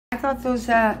thought those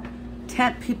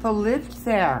tent people lived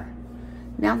there.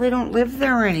 Now they don't live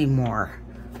there anymore.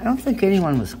 I don't think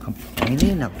anyone was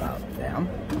complaining about them.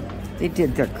 They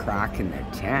did their crack in the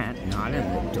tent, not in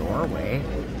the doorway.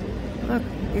 Look,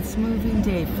 it's moving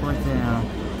day for them.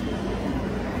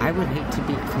 I would hate to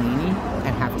be cleaning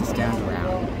and have to stand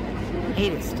around.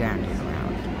 Hate it standing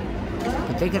around.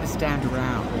 But they gotta stand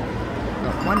around.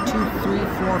 Look, 1, 2, 3,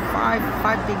 4,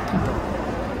 5 big people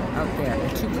out there.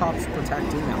 And 2 cops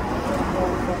protecting them.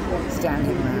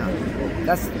 Standing around.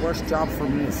 That's the worst job for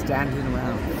me, is standing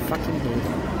around. Fucking hate it.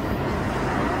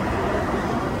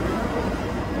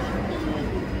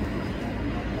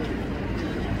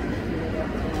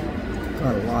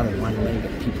 Got a lot of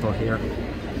one-legged people here. A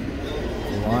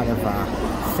lot of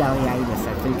cellulitis,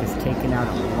 I think, has taken out a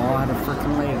lot of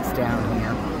freaking legs down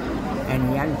here.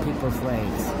 And young people's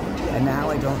legs. And now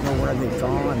I don't know where they've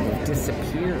gone. They've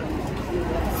disappeared.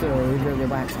 So either they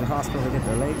went to the hospital to get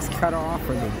their legs cut off,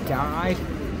 or they died.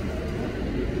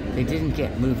 They didn't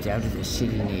get moved out of this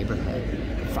shitty neighborhood.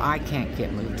 If I can't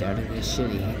get moved out of this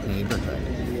shitty neighborhood,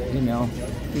 you know,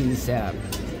 these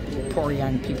poor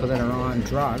young people that are on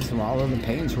drugs, well, the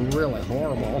pain's really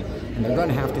horrible, and they're going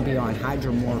to have to be on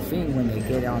hydromorphine when they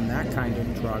get on that kind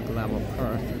of drug level,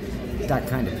 or that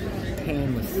kind of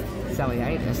pain with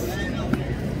cellulitis.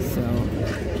 So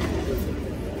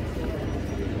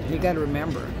you got to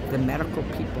remember, the medical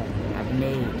people have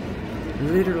made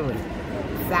literally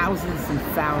thousands and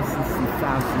thousands and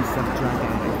thousands of drug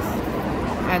addicts.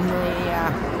 And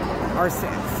our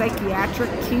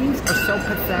psychiatric teams are so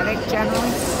pathetic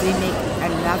generally, they make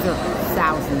another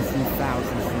thousands and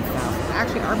thousands and thousands.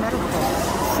 Actually, our medical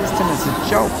system is a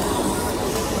joke.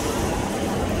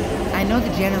 I know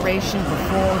the generation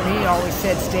before me always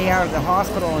said stay out of the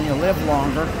hospital and you'll live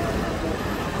longer.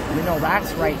 You know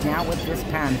that's right now with this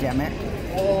pandemic.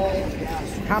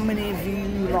 How many of you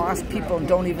lost people and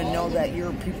don't even know that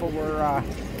your people were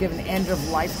given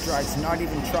end-of-life drugs, not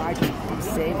even tried to be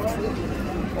saved?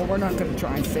 Well, we're not going to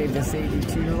try and save this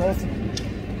 82-year-old.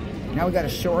 Now we got a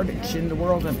shortage in the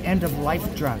world of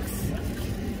end-of-life drugs.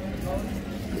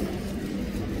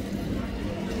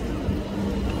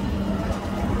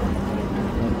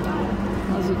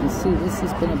 As you can see, this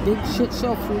has been a big shit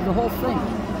show through the whole thing.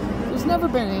 There's never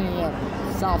been any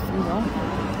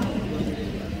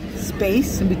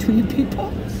space in between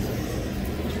people.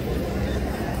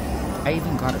 I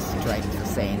even got a strike for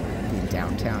saying the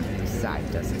downtown east side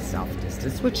doesn't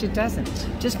self-distance, which it doesn't.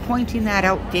 Just pointing that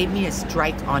out gave me a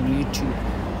strike on YouTube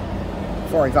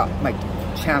before I got my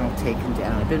channel taken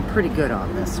down. I've been pretty good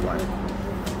on this one.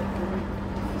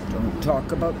 Don't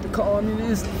talk about the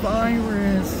communist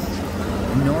virus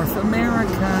in North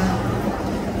America,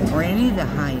 or any of the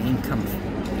high-income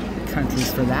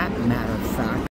countries for that matter of fact.